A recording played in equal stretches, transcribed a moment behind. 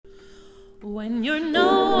When you're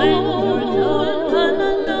known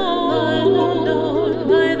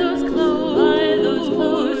by those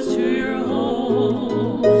close to your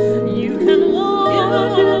home, you can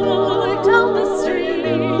walk down the street.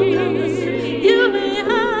 You may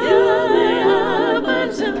happen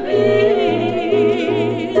to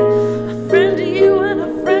meet a friend to you and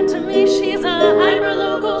a friend to me. She's a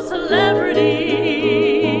hyper-local celebrity.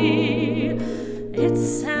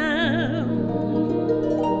 It's Sam.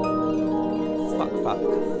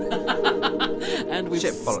 And we've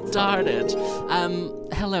started.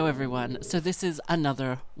 Hello, everyone. So this is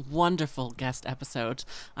another wonderful guest episode.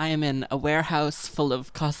 I am in a warehouse full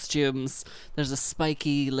of costumes. There's a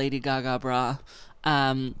spiky Lady Gaga bra.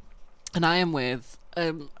 And I am with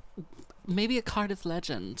maybe a Cardiff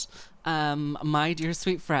legend. My dear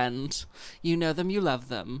sweet friend. You know them, you love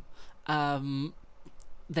them.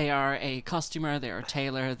 They are a costumer, they are a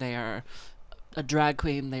tailor, they are a drag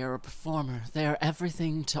queen, they are a performer, they are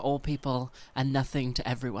everything to all people and nothing to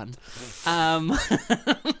everyone.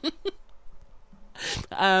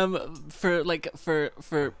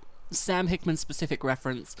 For Sam Hickman specific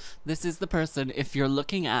reference, this is the person, if you're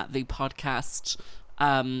looking at the podcast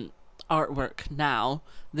artwork now,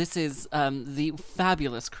 this is the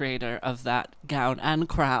fabulous creator of that gown and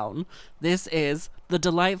crown. This is the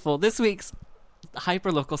delightful, this week's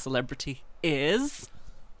hyperlocal celebrity is...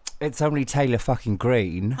 It's only Tailor fucking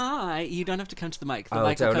Green. Hi, you don't have to come to the mic. The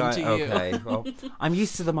mic will come to you. Okay, well, I'm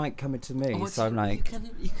used to the mic coming to me, so I'm like...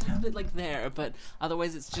 You can have it like there, but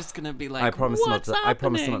otherwise it's just going to be like, I promise not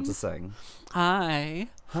to sing. Hi.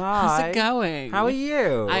 Hi. How's it going? How are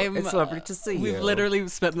you? It's lovely to see you. We've literally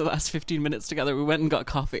spent the last 15 minutes together. We went and got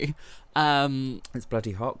coffee. It's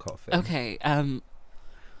bloody hot coffee. Okay,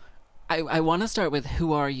 I want to start with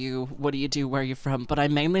who are you, what do you do, where are you from, but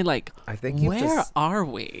I'm mainly like, where are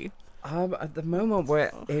we? At the moment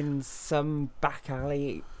we're in some back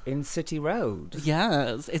alley in City Road.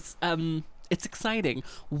 Yes, it's exciting.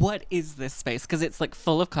 What is this space? Because it's like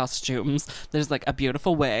full of costumes. There's like a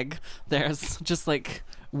beautiful wig. There's just like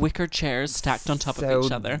wicker chairs stacked on top of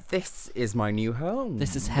each other. This is my new home.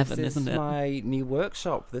 This is heaven, isn't it? This is my new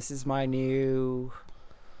workshop. This is my new...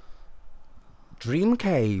 Dream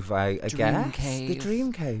cave, I guess. Cave. The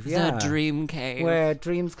dream cave, yeah. The dream cave. Where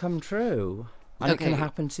dreams come true. And it can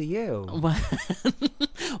happen to you.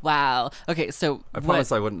 Wow. Okay, so... I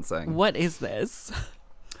promise I wouldn't sing. What is this?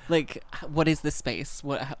 Like, what is this space?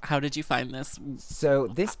 How did you find this? So,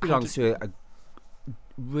 this belongs to a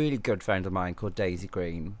really good friend of mine called Daisy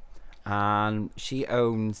Green. And she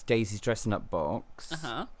owns Daisy's Dressing Up Box.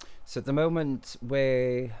 Uh-huh. So, at the moment,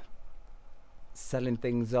 we're... selling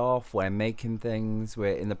things off, we're making things,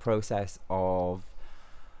 we're in the process of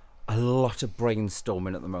a lot of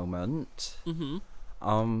brainstorming at the moment.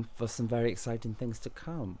 For some very exciting things to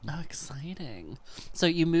come. Oh, exciting. So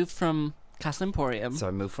you moved from Castle Emporium. So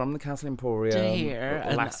I moved from the Castle Emporium to here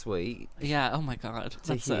last week. Yeah, oh my god.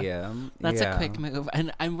 That's a quick move.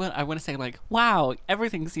 And I want to say like, wow,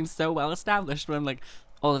 everything seems so well established, but I'm like,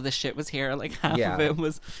 all of this shit was here. Like half of it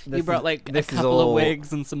was. You brought like a couple of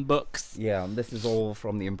wigs and some books. Yeah, this is all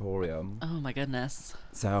from the Emporium. Oh my goodness.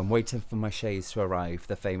 So I'm waiting for my shades to arrive,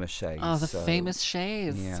 the famous shades. Oh, the famous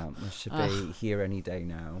shades. Yeah, they should be here any day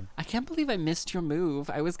now. I can't believe I missed your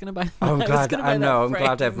move. I was gonna buy. I'm glad. I know. I'm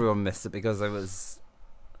glad everyone missed it because I was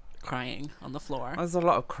crying on the floor. There was a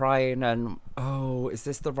lot of crying and is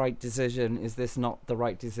this the right decision? Is this not the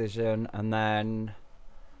right decision? And then.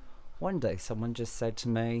 One day someone just said to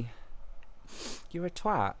me, "You're a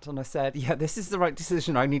twat." And I said, "Yeah, this is the right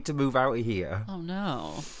decision. I need to move out of here." Oh,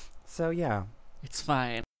 no. So, yeah. It's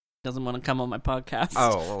fine. Doesn't want to come on my podcast.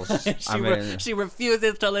 Oh, well, she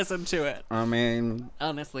refuses to listen to it. I mean...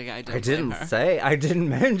 Honestly, I didn't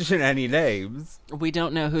mention any names. We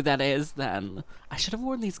don't know who that is, then. I should have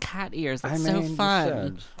worn these cat ears. That's so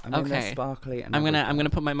fun. They're sparkly. And I'm gonna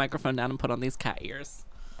put my microphone down and put on these cat ears.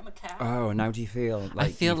 I'm a cat. Oh, and how do you feel? I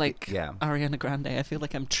feel like Ariana Grande. I feel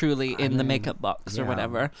like I'm truly in the makeup box or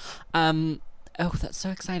whatever. That's so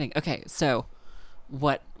exciting. Okay, so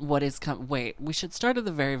what is wait, we should start at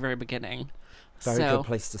the very, very beginning. Good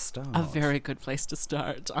place to start. A very good place to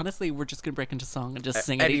start. Honestly, we're just gonna break into song and just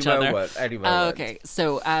sing at each other. Okay,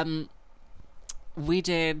 so we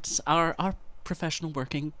did our professional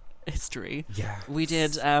working history. Yeah. We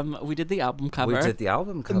did the album cover. We did the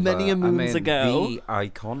album cover. Many moons ago.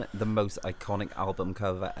 The most iconic album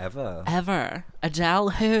cover ever. Adele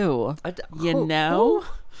who? You know?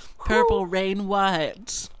 Purple Rain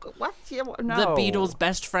what? What? Yeah, no. The Beatles'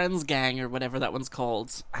 Best Friends Gang or whatever that one's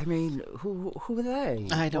called. I mean, who are they?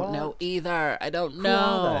 I don't know either. I don't Who know.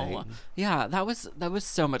 are they? Yeah, that was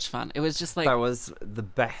so much fun. It was just like That was the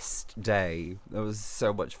best day. That was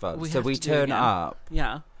so much fun. So have we to do it turn again. up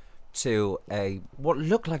Yeah. to what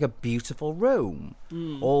looked like a beautiful room.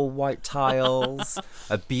 All white tiles,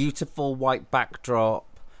 a beautiful white backdrop,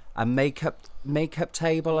 a makeup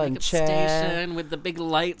table and Makeup chair. station with the big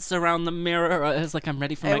lights around the mirror. I was like, I'm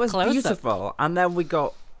ready for my It was close-up. beautiful. And then we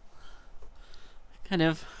got Kind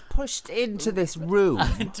of. pushed into this room.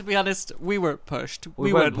 To be honest, we were pushed.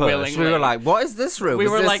 We weren't pushed. willingly. We were like, what is this room? we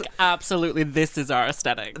Is were this- like, absolutely, this is our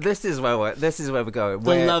aesthetic. this is where we're going. The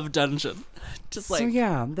We're- love dungeon. Just like So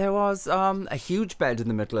yeah, there was a huge bed in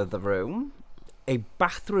the middle of the room, a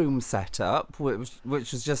bathroom setup, which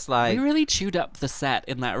was just like we really chewed up the set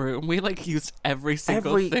in that room. We like used every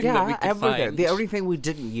single thing that we could everything. find. The only thing we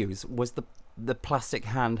didn't use was the plastic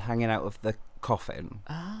hand hanging out of the coffin.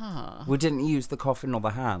 Ah. We didn't use the coffin or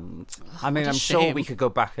the hand. I mean, what a I'm sure shame. we could go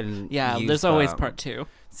back and Yeah, use there's always that. part 2.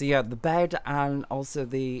 So yeah, the bed and also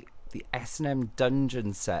the S&M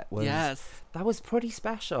dungeon set was Yes. that was pretty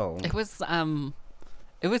special.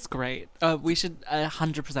 It was great. We should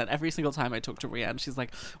 100%. Every single time I talk to Rianne, she's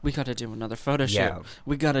like, "We gotta do another photo shoot. Yeah.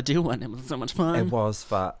 We gotta do one. It was so much fun." It was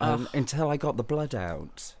fun until I got the blood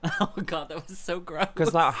out. Oh god, that was so gross.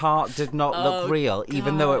 Because that heart did not Oh, look real,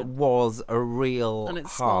 even though it God. was a real and it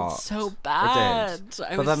heart. smelled so bad. It did. I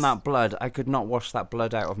But was, then that blood, I could not wash that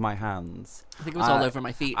blood out of my hands. I think it was all over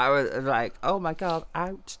my feet. I was like, oh my god,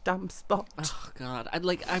 ouch, damp spot. Oh god,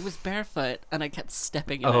 I was barefoot and I kept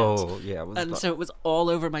stepping in it. Oh, yeah. It was And so it was all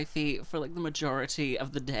over my feet for like the majority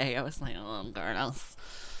of the day. I was like, oh, gross.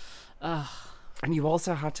 and you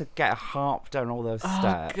also had to get a harp down all those Oh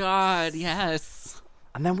steps. god, yes.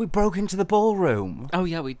 And then we broke into the ballroom. Oh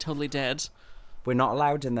yeah, we totally did. We're not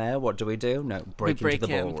allowed in there. What do? No, break We into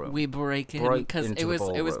the in. ballroom. We break in Break because into it the was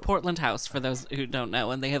ballroom. Portland House for those who don't know,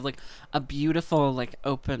 and they have like a beautiful like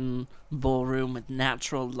open ballroom with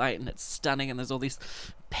natural light, and it's stunning. And there's all these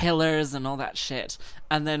pillars and all that shit.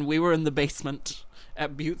 And then we were in the basement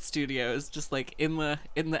at Butte Studios, just like in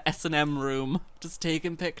the S&M room, just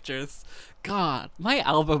taking pictures. God, my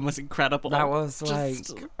album was incredible. That was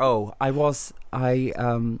Just-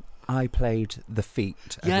 I played the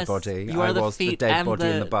feet, Yes, everybody. you are I the was feet the dead and body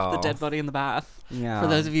in the bath. the dead body in the bath. Yeah. For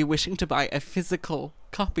those of you wishing to buy a physical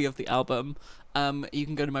copy of the album, you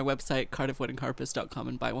can go to my website, cardiffweddingcarpus.com,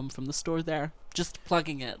 and buy one from the store there. Just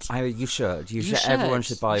plugging it. You should. You should. Everyone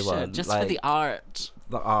should buy You one. just like, for the art.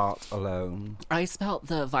 the art alone. I spelt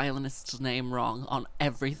the violinist's name wrong on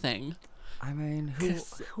everything. I mean,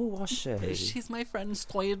 'Cause who was she? She's my friend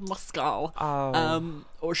Stoyan Muscal. Oh.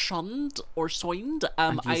 Or Shond, or Soind.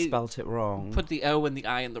 And you I spelt it wrong. put the O and the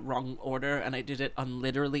I in the wrong order, and I did it on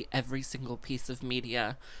literally every single piece of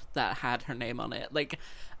media that had her name on it. Like,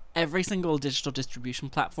 every single digital distribution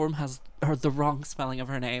platform has the wrong spelling of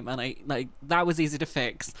her name, and that was easy to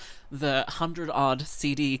fix. The 100-odd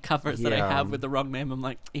CD covers that I Yeah. have with the wrong name, I'm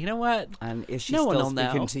like, you know what? And is she No one still will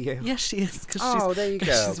speaking know. to you? Yes, she is. Cause Oh, there you go.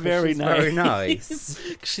 She's 'cause very she's nice. Very nice.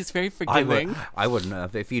 She's very I, forgiving. I wouldn't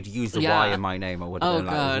have. If you'd used the Yeah. Y in my name, I would have Oh been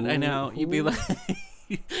like, god, I know. You'd be "Ooh." like,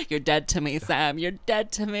 "You're dead to me, Sam. You're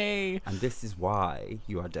dead to me." And this is why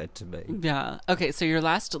you are dead to me. Yeah. Okay. So your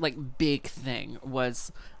last like big thing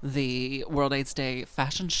was the World AIDS Day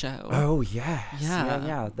fashion show. Oh, yes. Yeah.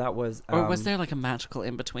 Yeah. That was... Or was there like a magical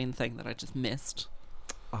in between thing that I just missed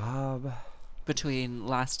Um, between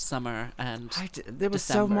last summer and there was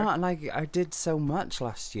so December? much. Like, I did so much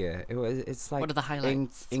last year. It's like... What are the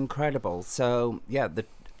highlights? Incredible. So, yeah, the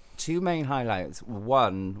two main highlights.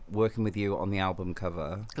 One, working with you on the album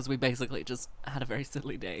cover. because we basically just had a very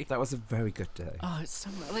silly day. That was a very good day. Oh, it's so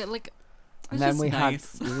like. It And was then just we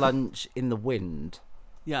nice. had lunch in the wind.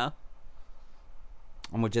 Yeah.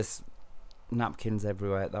 And we're just napkins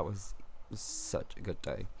everywhere. That was such a good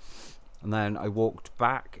day. And then I walked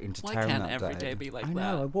back into Why town can't that every day. day be like I that?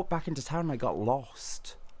 know. I walked back into town and I got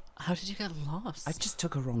lost. How did you get lost? I just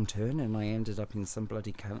took a wrong turn and I ended up in some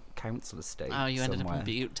bloody council estate. Oh, you ended up somewhere. in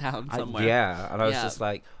Butte Town somewhere. Yeah, and I was Yeah. just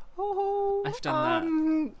like, oh, I've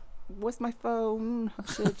done where's my phone?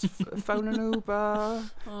 I should phone an Uber.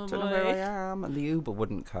 Oh, Don't know where I boy. am. And the Uber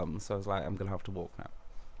wouldn't come, so I was like, I'm going to have to walk now.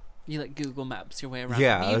 You like Google Maps your way around.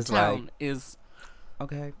 Yeah, I Butte was Town like- is.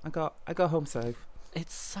 Okay, I got home safe.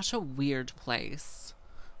 It's such a weird place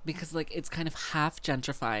because like it's kind of half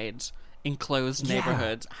gentrified, enclosed Yeah.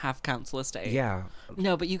 neighborhood, half council estate. Yeah,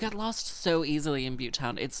 No, but you get lost so easily in Butte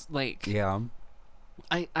Town. It's like yeah.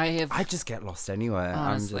 I have I just get lost anywhere.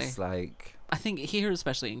 Honestly. I'm just like, I think here,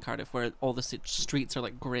 especially in Cardiff, where all the streets are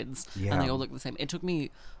like grids and Yeah. they all look the same. It took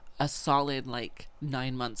me a solid like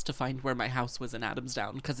 9 months to find where my house was in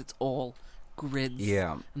Adamsdown because it's all grids.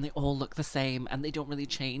 Yeah. And they all look the same and they don't really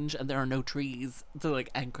change and there are no trees to like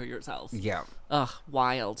anchor yourself. Yeah. Ugh,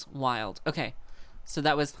 wild. Okay. So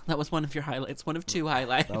that was one of your highlights, one of two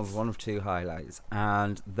highlights. That was one of two highlights.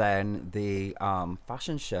 And then the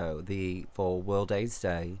fashion show, for World AIDS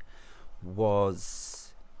Day,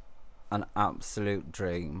 was an absolute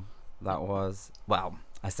dream. That was, well,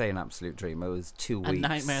 I say an absolute dream. It was 2 weeks. A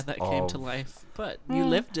nightmare that came to life, but you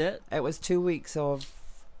lived it. It was 2 weeks of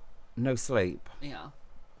no sleep Yeah.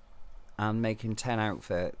 and making 10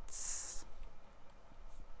 outfits.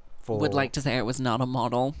 Would like to say I was not a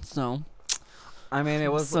model, so I mean,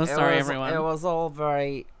 it was so sorry, everyone. It was all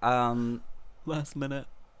very last minute.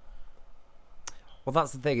 well,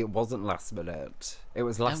 that's the thing. It wasn't last minute. It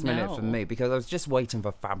was last minute for no. me because I was just waiting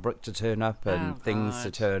for fabric to turn up and things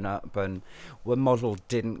to turn up. And when model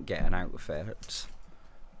didn't get an outfit,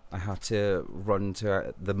 I had to run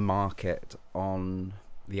to the market on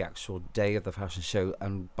the actual day of the fashion show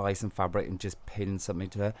and buy some fabric and just pin something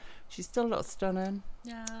to her. She still looked stunning.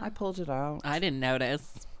 Yeah. I pulled it out. I didn't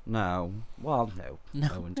notice. No. Well, no.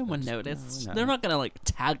 No one noticed. They're not gonna like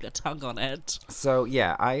tag a tongue on it. So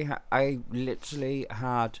yeah, I literally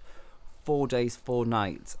had 4 days, 4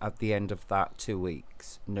 nights at the end of that 2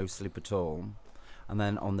 weeks, no sleep at all, and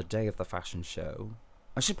then on the day of the fashion show,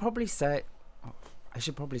 I should probably say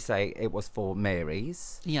it was for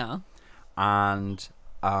Mary's, Yeah. and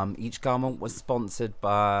each garment was sponsored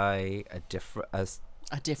by a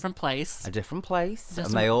different place.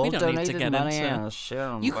 and they all we don't need to donated get money. into-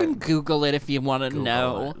 Sure, You can Google it if you want to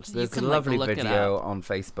know. You There's a can lovely look it video up. on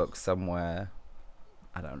Facebook somewhere.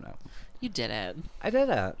 I don't know. You did it. I did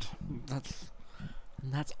it.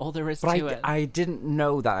 That's all there is But to it. I didn't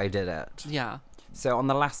know that I did it. Yeah. So on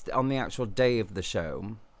the actual day of the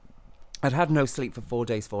show, I'd had no sleep for 4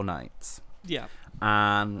 days, 4 nights. Yeah.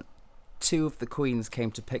 And 2 of the queens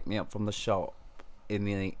came to pick me up from the shop in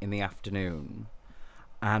the afternoon.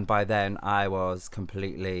 And by then I was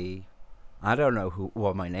completely, I don't know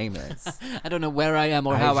what my name is. I don't know where I am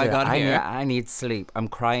or how I got here. I need sleep. I'm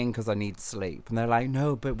crying because I need sleep. And they're like,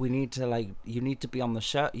 no, but we need to you need to be on the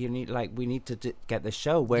show. You need we need to get the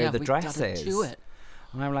show where the dress is. Do it.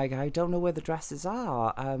 And I'm like, I don't know where the dresses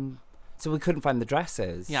are. So we couldn't find the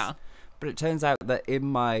dresses. Yeah. But it turns out that in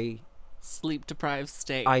my Sleep deprived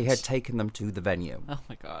state. I had taken them to the venue. Oh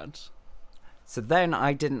my god. So then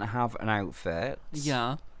I didn't have an outfit.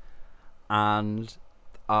 Yeah. And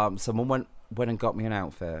someone went and got me an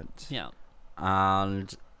outfit. Yeah.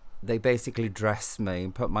 And they basically dressed me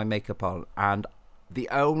and put my makeup on. And the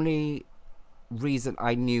only reason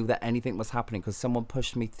I knew that anything was happening because someone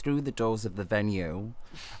pushed me through the doors of the venue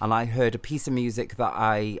and I heard a piece of music that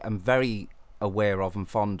I am very aware of and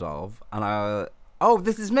fond of. And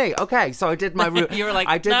this is me. Okay, so I did my... You were like,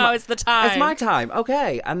 it's the time. It's my time.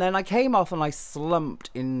 Okay. And then I came off and I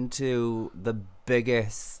slumped into the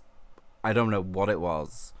biggest... I don't know what it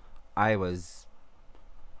was. I was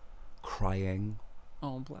crying.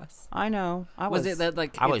 Oh, bless. I know. I was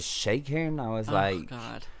shaking. I was oh,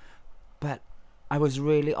 God. But I was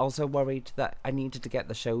really also worried that I needed to get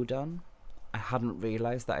the show done. I hadn't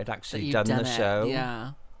realised that I'd actually done the show.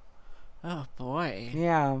 Yeah. Oh, boy.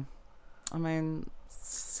 Yeah. I mean,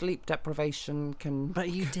 sleep deprivation can...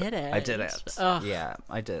 But you did it. I did it. Ugh. Yeah,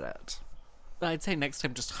 I did it. I'd say next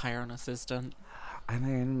time just hire an assistant. I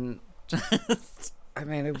mean... Just... I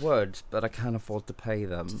mean, it would, but I can't afford to pay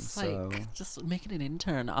them, just make it an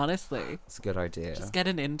intern, honestly. It's a good idea. Just get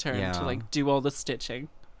an intern to, do all the stitching.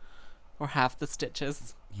 Or half the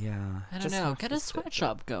stitches. Yeah. I don't know. Get a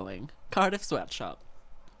sweatshop going. Cardiff sweatshop.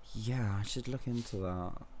 Yeah, I should look into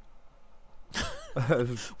that.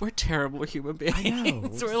 We're terrible human beings. I know.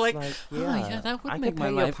 We're like, that would make my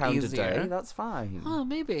life easier. A day, that's fine. Oh,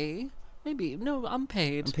 maybe. No, I'm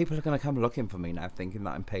paid. And people are going to come looking for me now, thinking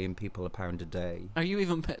that I'm paying people £1 a day. Are you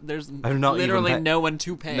even? There's I'm not literally no one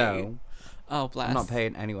to pay. No. Oh, bless. I'm not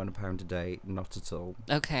paying anyone £1 a day, not at all.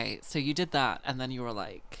 Okay, so you did that, and then you were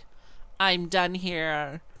like, "I'm done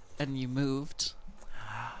here," and you moved.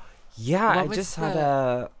 Yeah, I just had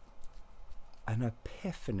an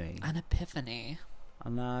epiphany. An epiphany.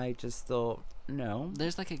 And I just thought, no.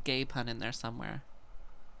 There's like a gay pun in there somewhere.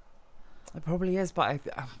 It probably is, but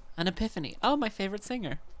An epiphany. Oh, my favorite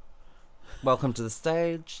singer. Welcome to the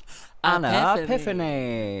stage, Anna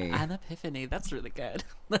Epiphany. An epiphany. That's really good.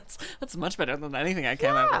 That's much better than anything I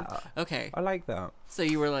came out with. Okay. I like that. So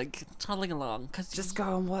you were like toddling along, just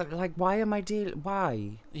going, what? Like, why am I dealing?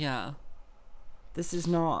 Why? Yeah. This is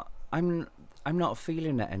not. I'm not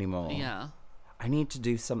feeling it anymore. Yeah. I need to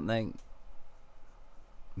do something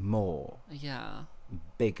more, Yeah.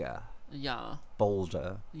 bigger, Yeah.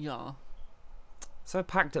 bolder. Yeah. So I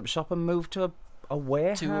packed up shop and moved to a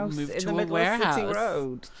warehouse move in to the a middle of City warehouse.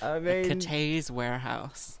 Road. I A mean, Catay's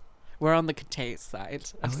warehouse. We're on the Catay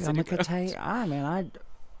side are of we City on the Road. Catay? I mean,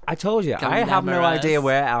 I told you, I have no Glamorous. idea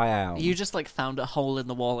where I am. You just like found a hole in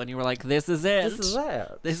the wall and you were like, "This is it. This is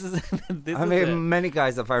it. This is this I is mean, it." many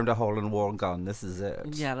guys have found a hole in the wall and gone, this is it.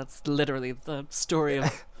 Yeah, that's literally the story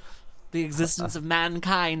of the existence of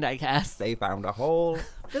mankind, I guess. They found a hole.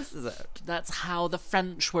 This is it. That's how the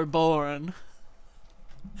French were born.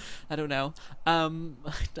 I don't know. I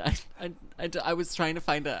was trying to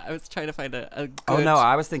find a good... Oh no,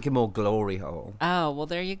 I was thinking more glory hole. Oh, well,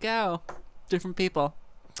 there you go. Different people.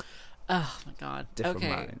 Oh my god. Different okay.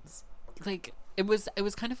 minds. Like it was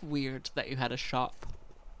kind of weird that you had a shop.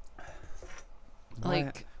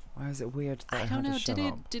 Like why is it weird that I don't had know. a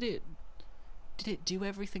shop? Did it do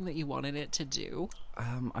everything that you wanted it to do?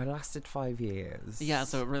 I lasted 5 years. Yeah,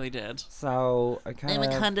 so it really did. So I kind I'm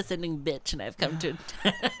of. a condescending bitch, and I've come to.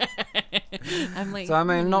 I'm like. So I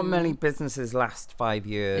mean, not many businesses last 5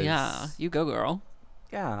 years. Yeah, you go, girl.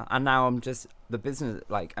 Yeah, and now I'm just the business.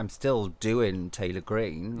 Like I'm still doing Tailor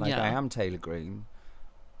Green. Like Yeah. I am Tailor Green,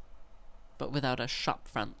 But without a shop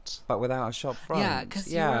front. but without a shop front. Yeah,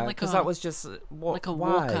 'cause you were like a- that was just what. Like a why?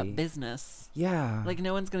 walk-up business. Yeah. Like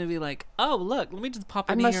no one's gonna be like, oh look, let me just pop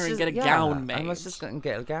I in must here and just- get a yeah, gown made. I must just go and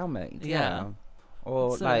get a gown made. Yeah. Yeah.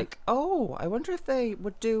 Or So- like, oh, I wonder if they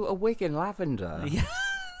would do a wig in lavender. Yeah.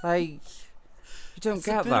 Like, you don't It's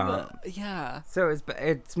a get bit of that. yeah. So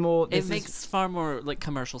it's more. It makes far more like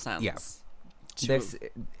commercial sense. Yeah. to-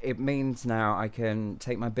 It means now I can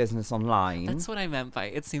take my business online. That's what I meant by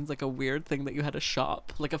it seems like a weird thing that you had a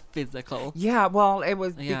shop, like a physical. Yeah, well, it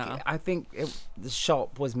was. Yeah. I think the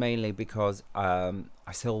shop was mainly because I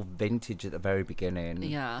sold vintage at the very beginning.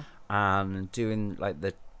 Yeah. And doing like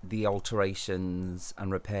the alterations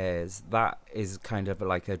and repairs. That is kind of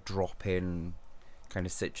like a drop-in kind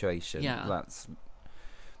of situation. Yeah.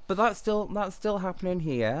 But that's still happening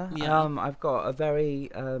here. Yeah. I've got a very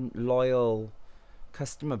loyal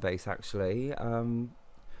customer base actually,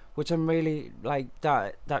 which I'm really like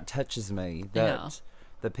that touches me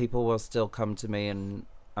that people will still come to me and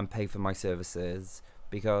pay for my services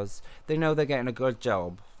because they know they're getting a good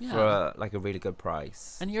job for like a really good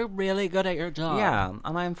price. And you're really good at your job. Yeah,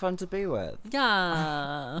 and I'm fun to be with.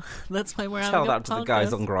 Yeah. That's why we're having Tell a that to the guys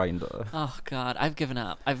podcast. on Grindr. Oh god, I've given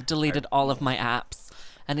up. I've deleted all of my apps.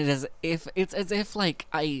 And it's as if like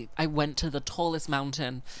I went to the tallest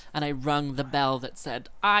mountain and I rung the bell that said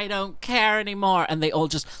I don't care anymore, and they all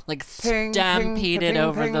just like Ping, stampeded ping,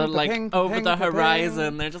 over ping, the ping, like ping, over ping, the ping.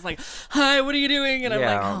 horizon. They're just like, hi, what are you doing? And I'm like,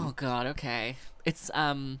 Yeah. oh god, okay. It's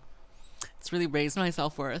really raised my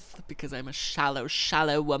self-worth because I'm a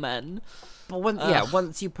shallow woman. But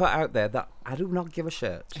once you put out there that I do not give a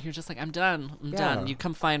shit. You're just like, I'm done. I'm Yeah. done. You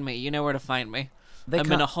come find me. You know where to find me. They I'm in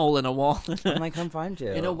can't- a hole in a wall. and they come find you.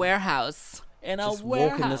 In a warehouse. In Just a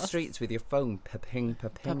warehouse. walk in the streets with your phone, pa-ping,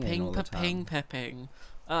 pa-ping, all the time. Ping.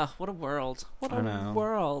 Ugh, what a world. What I a know.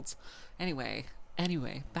 world. Anyway,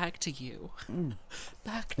 back to you.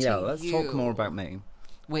 Back to you. Yeah, let's talk more about me.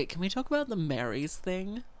 Wait, can we talk about the Marys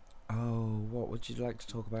thing? Oh, what would you like to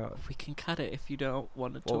talk about? We can cut it if you don't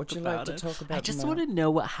want to talk about it. What would you like to talk about? I just Mel? want to know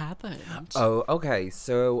what happened. Oh, okay.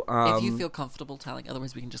 So, if you feel comfortable telling,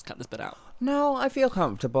 otherwise we can just cut this bit out. no, I feel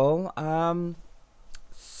comfortable.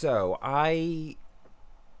 So I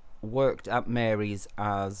worked at Mary's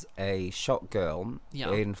as a shop girl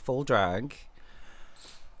Yeah. in full drag.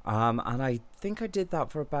 And I think I did that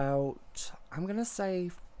for about, I'm gonna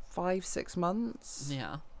say 5-6 months.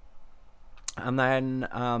 Yeah. And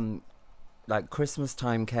then, like Christmas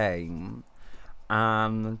time came,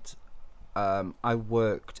 and I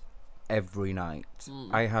worked every night.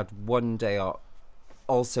 I had one day off,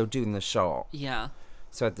 also doing the shop. Yeah.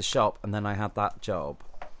 So at the shop, and then I had that job.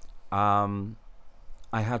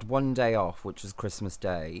 I had one day off, which was Christmas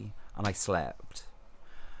Day, and I slept.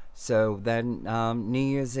 So then New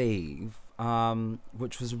Year's Eve,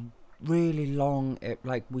 which was really long.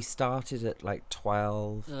 We started at like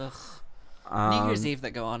 12. Ugh. New Year's Eve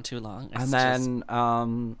that go on too long. It's And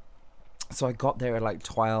then, so I got there at like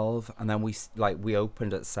 12, and then we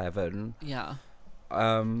opened at 7. yeah.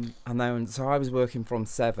 And then, so I was working from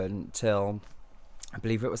 7 till, I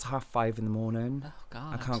believe it was 5:30 in the morning. Oh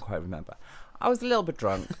God. I can't quite remember. I was a little bit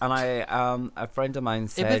drunk, and a friend of mine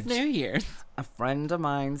It said, was New Year's. a friend of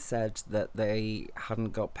mine said that they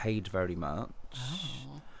hadn't got paid very much.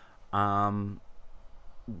 Oh.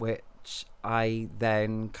 Which I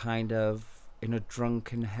then kind of, in a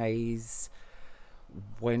drunken haze,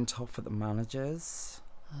 went off at the managers.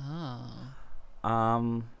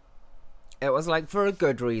 Oh. It was like for a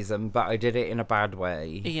good reason, but I did it in a bad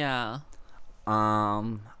way. Yeah.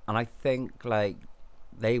 And I think like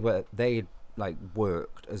they like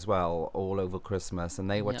worked as well all over Christmas, and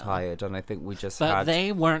they were tired, and I think we just But had.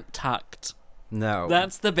 they weren't tucked. No.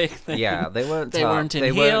 That's the big thing. Yeah, they weren't. They tucked. weren't in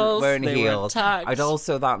they heels. Weren't they heels. weren't tucked. I'd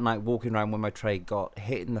also that night walking around with my tray got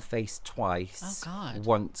hit in the face twice. Oh God.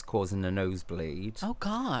 Once causing a nosebleed. Oh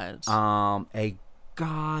God. A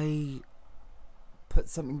guy put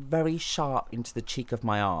something very sharp into the cheek of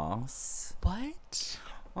my arse. What?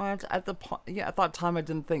 Well, at that time I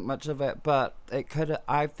didn't think much of it, but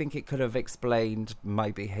I think it could have explained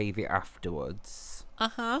my behaviour afterwards.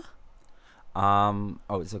 Uh-huh.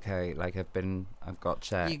 Oh, it's okay. Like I've got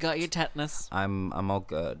checked. You got your tetanus. I'm all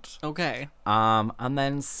good. Okay. And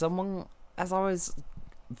then someone, as I was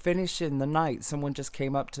finishing the night, someone just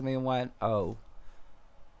came up to me and went, "Oh,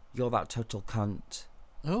 you're that total cunt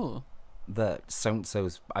Oh. that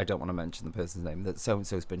so-and-so's," I don't want to mention the person's name, that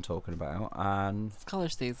so-and-so's been talking about. And It's color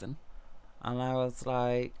season. I was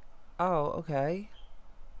like, "Oh, okay.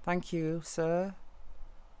 Thank you, sir."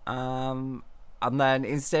 And then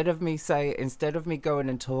instead of me going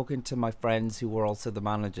and talking to my friends who were also the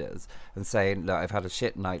managers and saying, "Look, I've had a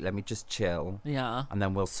shit night, let me just chill. Yeah. And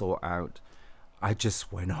then we'll sort out," I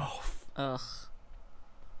just went off. Ugh.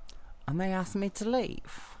 And they asked me to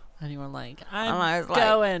leave. And you were like, And I'm I was like-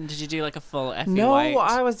 going. Did you do like a full Effie No,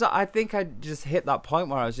 White? I think I just hit that point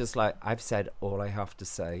where I was just like, I've said all I have to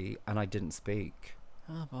say, and I didn't speak.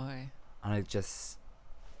 Oh boy. And I just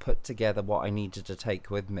put together what I needed to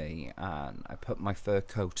take with me, and I put my fur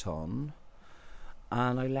coat on,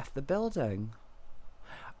 and I left the building.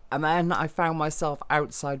 And then I found myself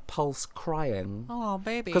outside Pulse crying. Oh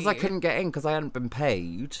baby. Because I couldn't get in because I hadn't been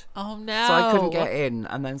paid. Oh no. So I couldn't get in.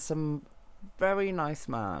 And then some very nice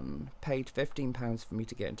man paid £15 for me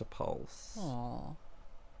to get into Pulse. Aw.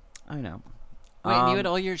 I know. Wait, and you had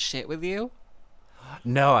all your shit with you?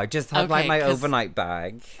 No, I just had like Okay, my 'cause- overnight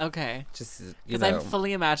bag. Okay. Just, you Because know. I'm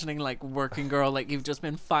fully imagining like working girl, like you've just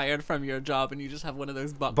been fired from your job and you just have one of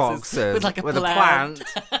those boxes, boxes with like a with plant.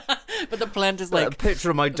 a plant. But the plant is Like a like picture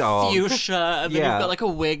of my dog. fuchsia, and then Yeah. you've got like a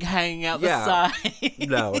wig hanging out Yeah. the side.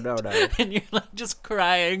 No. And you're like just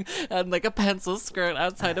crying and like a pencil skirt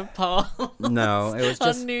outside of Paul. No, it was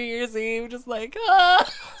just, On New Year's Eve, just like, ah.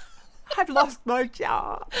 I've lost my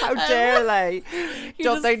job. How dare they?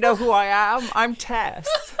 Don't just- they know who I am? I'm Tess.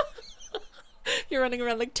 You're running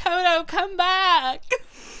around like, Toto, come back.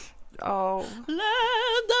 Oh.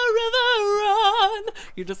 Let the river run.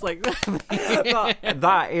 You're just like,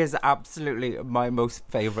 That is absolutely my most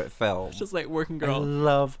favourite film. just like working I girl.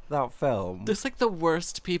 love that film. There's like the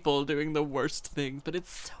worst people doing the worst things, but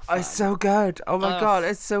it's so fun. It's so good. Oh my Ugh. god,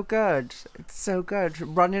 it's so good. It's so good.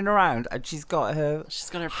 Running around, and she's got her She's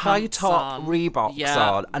got her high pumps top on. Reeboks Yeah.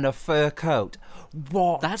 on and a fur coat.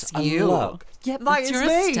 What That's a you. look. Yeah, That's your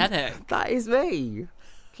me. aesthetic. That is me.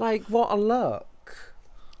 Like, what a look.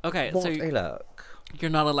 Okay, What so a look. you're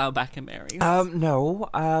not allowed back in Mary's. No.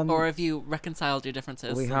 Or have you reconciled your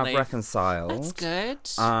differences? We and have they've- reconciled. That's good.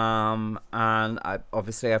 And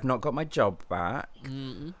obviously I've not got my job back.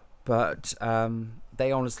 But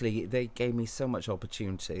they gave me so much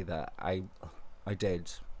opportunity that I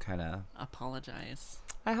did kind of. Apologize.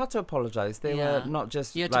 I had to apologize. They Yeah. were not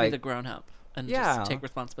just You had to like be the grown up and Yeah. just take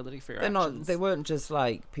responsibility for your they're not. actions. They weren't just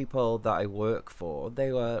like people that I work for.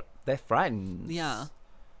 They're friends. Yeah.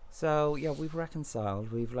 So yeah, we've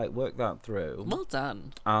reconciled. We've like worked that through. Well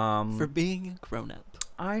done for For being a grown up.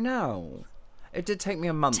 I know. It did take me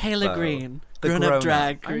a month. Taylor though. Green, The grown up grown-up.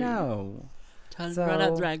 drag I queen. know. Grown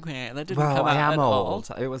up drag queen. That didn't Well, come I out am at old.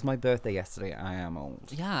 all. It was my birthday yesterday. I am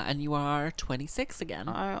old. Yeah, and you are 26 again.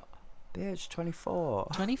 Bitch, 24.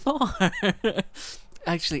 24.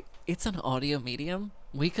 Actually, it's an audio medium.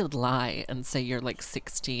 We could lie and say you're like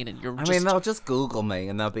 16 and you're I just... mean, they'll just Google me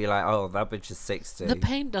and they'll be like, "Oh, that bitch is 60." the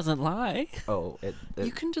paint doesn't lie. Oh, it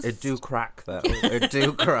You can just- it do crack though. It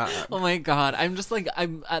do crack. Oh my god, I'm just like,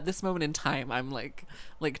 I'm at this moment in time, I'm like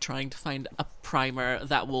trying to find a primer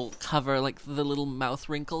that will cover like the little mouth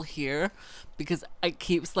wrinkle here, because it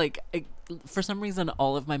keeps like, for some reason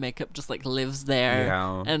all of my makeup just like lives there,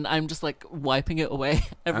 Yeah. and I'm just like wiping it away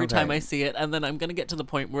every time Okay. I see it, and then I'm gonna get to the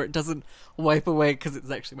point where it doesn't wipe away because it's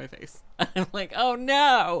actually my face. I'm like, oh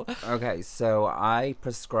no. Okay, so I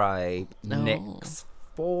prescribe No. NYX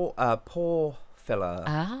pore filler.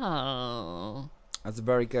 Oh, It's a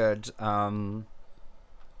very good. It's a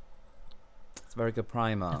very good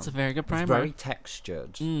primer. that's a very good primer. It's very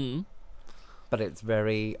textured, Mm. but it's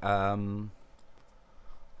very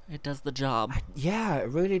It does the job. Yeah, it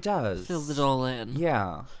really does. Fills it all in.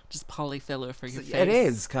 Yeah. Just polyfiller for your face. It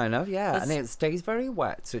is, kind of, yeah. That's- And it stays very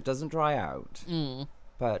wet, so it doesn't dry out. Mm.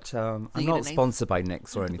 But I'm you not get a nice- sponsored by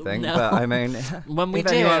NYX or anything. No. But I mean, When we if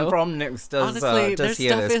do, anyone from NYX does honestly, their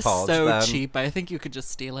hear stuff this is pod, so then cheap. I think you could just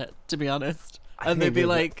steal it, to be honest. I And they'd think be it-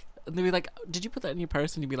 like, did you put that in your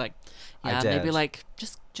purse? And you'd be like, I yeah. And they'd be did. like,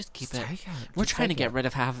 just keep it. take it. We're Just trying to take get it. rid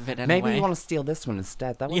of half of it anyway. Maybe you want to steal this one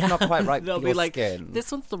instead. That one's Yeah. not quite right They'll for be your like, skin. this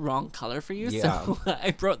one's the wrong color for you, Yeah. so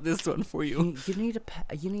I brought this one for you. You need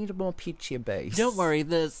you need a more peachier base. Don't worry,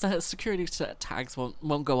 the security tags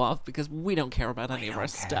won't go off because we don't care about any of our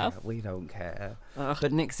stuff. We don't care. Ugh.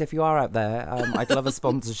 But NYX, if you are out there, I'd love a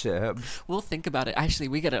sponsorship. We'll think about it. Actually,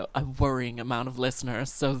 we get a worrying amount of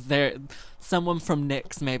listeners, so someone from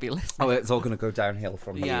NYX may be listening. Oh, it's all going to go downhill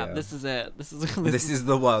from Yeah, here. this is it. This is This is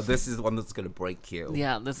the one. This is the one that's going to break you.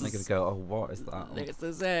 yeah, this They're going is to go, oh, what is that? this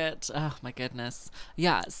is it. Oh my goodness.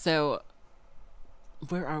 Yeah. So,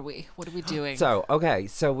 where are we? What are we doing? So, okay,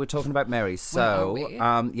 so we're talking about Mary's. Where are So,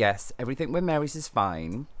 we? yes, everything with Mary's is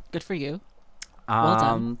fine. Good for you. Well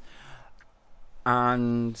done.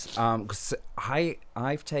 And 'cause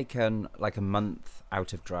I've taken like a month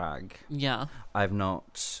out of drag. Yeah. I've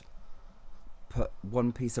not put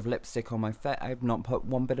one piece of lipstick on my face. I've not put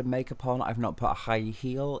one bit of makeup on. I've not put a high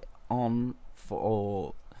heel on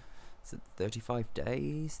for, is it 35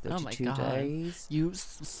 days? Oh my 32 God. days? You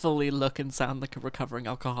fully look and sound like a recovering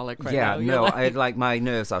alcoholic right Yeah, now. You're no, like, I like my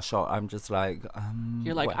nerves are shot. I'm just like,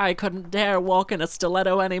 you're like, what? I couldn't dare walk in a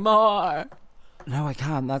stiletto anymore. No, I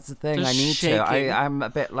can't. That's the thing. Just I need shaking. to. I'm a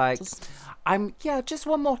bit like, Just- just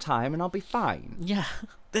one more time and I'll be fine. Yeah.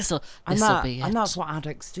 This'll And be it. and that's what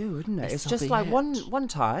addicts do, isn't it? It's This'll just be like it. one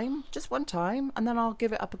time, and then I'll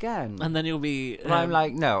give it up again. And then you'll be. But I'm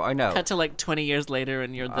like, no, I know. Cut to like 20 years later,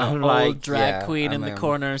 and you're the I'm old like, drag yeah, queen I in the mean-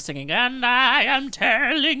 corner singing, and I am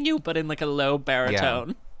telling you, but in like a low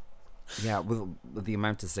baritone. Yeah, with the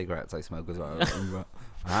amount of cigarettes I smoke as well.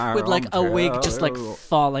 With like a wig just like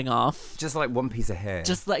falling off. just like one piece of hair.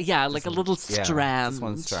 Just like, yeah, like a little yeah, strand. just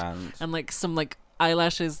one strand. And like some like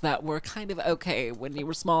eyelashes that were kind of okay when you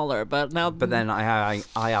were smaller, but now. But then I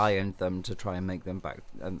ironed them to try and make them back.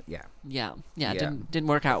 Yeah. Yeah, Yeah. didn't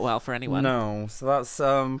work out well for anyone. No, so that's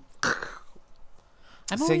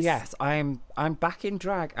I'm So always yes, I'm back in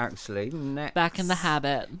drag actually. Next. back in the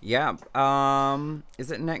habit. Yeah.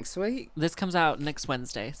 Is it next week? This comes out next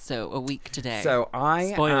Wednesday, so a week today. So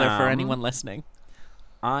I Spoiler for am- anyone listening.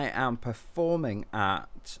 I am performing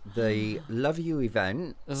at the Love You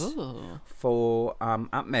event Ooh. for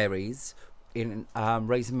at Mary's in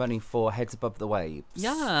raising money for Heads Above the Waves.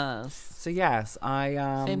 Yes. So yes, I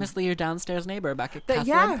Famously your downstairs neighbour back at th-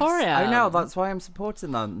 Castle yes, Emporium. I know, that's why I'm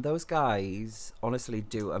supporting them. Those guys honestly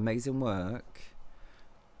do amazing work.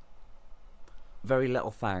 Very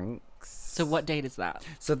little thanks. So what date is that?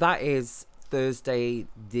 So that is Thursday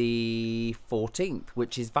the 14th,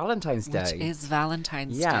 which is Valentine's Day. Which is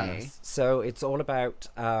Valentine's Day. Yes. So it's all about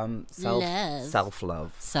Love.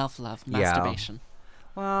 self-love. Self-love, Yeah. masturbation.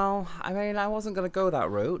 Well, I mean, I wasn't going to go that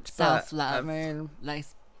route. but, Self-love. I mean,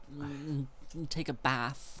 Nice. Take a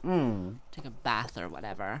bath. Take a bath or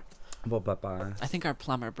whatever. bye. I think our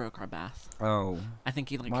plumber broke our bath. Oh. I think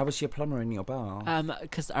he like Why was your plumber in your bar?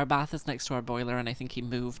 because our bath is next to our boiler, and I think he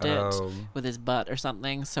moved it Oh. with his butt or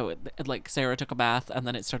something. So it like Sarah took a bath, and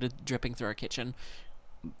then it started dripping through our kitchen.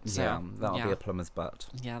 So, yeah, that'll be yeah. a plumber's butt.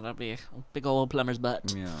 Yeah, that'll be a big old plumber's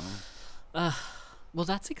butt. Yeah. Well,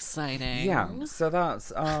 that's exciting. Yeah, so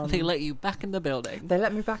that's... They let you back in the building. They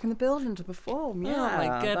let me back in the building to perform, yeah. Oh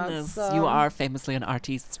my goodness. that's, You are famously an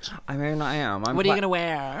artiste. I mean, I am. What are you going to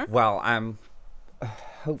wear? Well,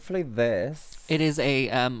 hopefully this. It is a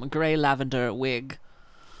grey lavender wig.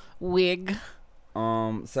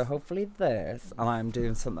 So hopefully this, and I'm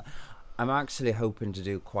doing something... I'm actually hoping to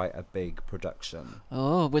do quite a big production.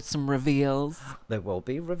 Oh, with some reveals. There will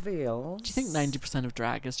be reveals. Do you think 90% of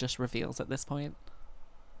drag is just reveals at this point?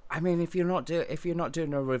 I mean, if you're not doing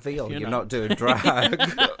a reveal, If you're you're not doing drag.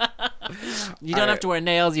 You don't have to wear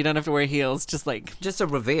nails, you don't have to wear heels, just like Just a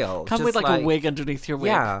reveal. come just with like a wig underneath your wig.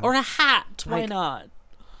 Yeah. Or a hat, why Like- not?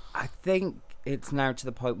 I think it's now to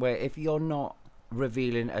the point where if you're not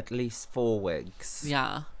revealing at least 4 wigs,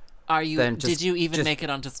 Yeah. Are you Then did just- you even just- make it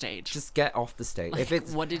onto stage? just get off the stage. Like, If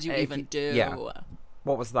it's what did you if even you- do? Yeah.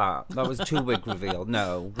 What was that? That was 2 wig reveal.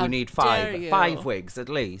 No, How we need dare 5. you. 5 wigs at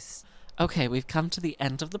least. Okay, we've come to the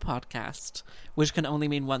end of the podcast, which can only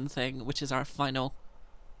mean one thing, which is our final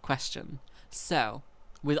question. So,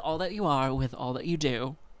 with all that you are, with all that you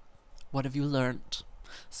do, what have you learnt?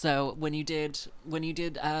 So, when you did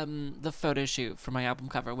the photo shoot for my album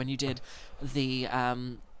cover, when you did the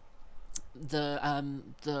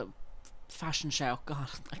the fashion show. God,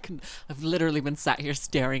 I've literally been sat here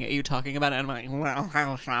staring at you talking about it, and I'm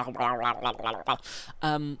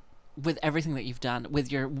like, with everything that you've done, with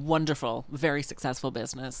your wonderful, very successful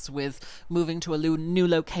business, with moving to a new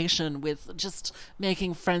location, with just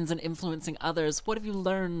making friends and influencing others, what have you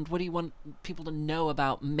learned? What do you want people to know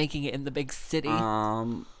about making it in the big city?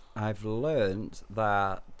 I've learned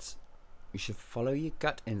that you should follow your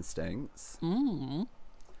gut instincts.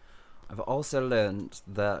 I've also learned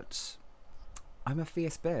that I'm a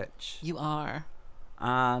fierce bitch. You are.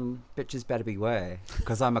 And bitches better beware,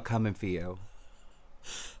 because I'm a coming for you.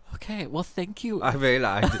 Okay, well, thank you. I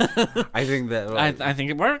realised. I think that. Like, I think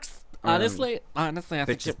it works. Honestly, I think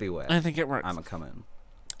bitches beware. I think it works. I'm a coming.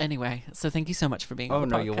 Anyway, so thank you so much for being on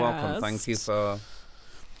the podcast. You're welcome. Thank you for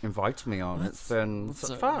inviting me on. It's been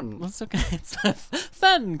such fun. That's okay. It's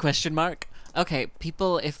fun, question mark. Okay,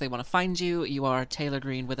 people, if they want to find you, you are Tailor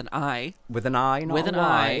Green with an I. With an I, not with an a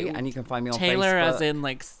Y. I. And you can find me on Tailor Facebook. as in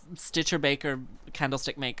like Stitcher Baker,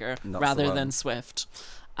 candlestick maker, rather than Swift.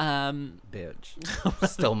 Bitch.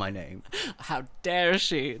 Still my name. How dare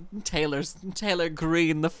she? Tailor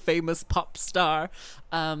Green, the famous pop star.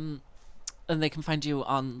 And they can find you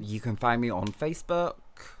on... You can find me on Facebook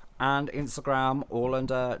and Instagram, all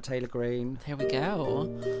under Tailor Green. There we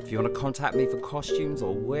go. If you want to contact me for costumes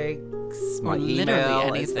or wigs, my literally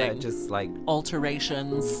email anything. is just like...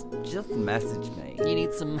 alterations. Just message me. You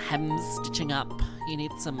need some hems stitching up. You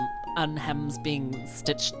need some unhems being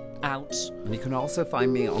stitched out. And you can also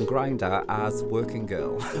find me on Grindr as Working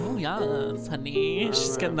Girl. Oh yes, honey.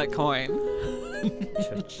 She's getting that coin.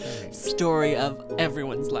 Cha-ching. Story of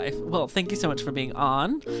everyone's life. Well, thank you so much for being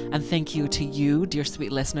on, and thank you to you, dear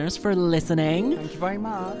sweet listeners, for listening. Thank you very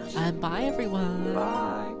much. And bye, everyone.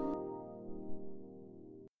 Bye.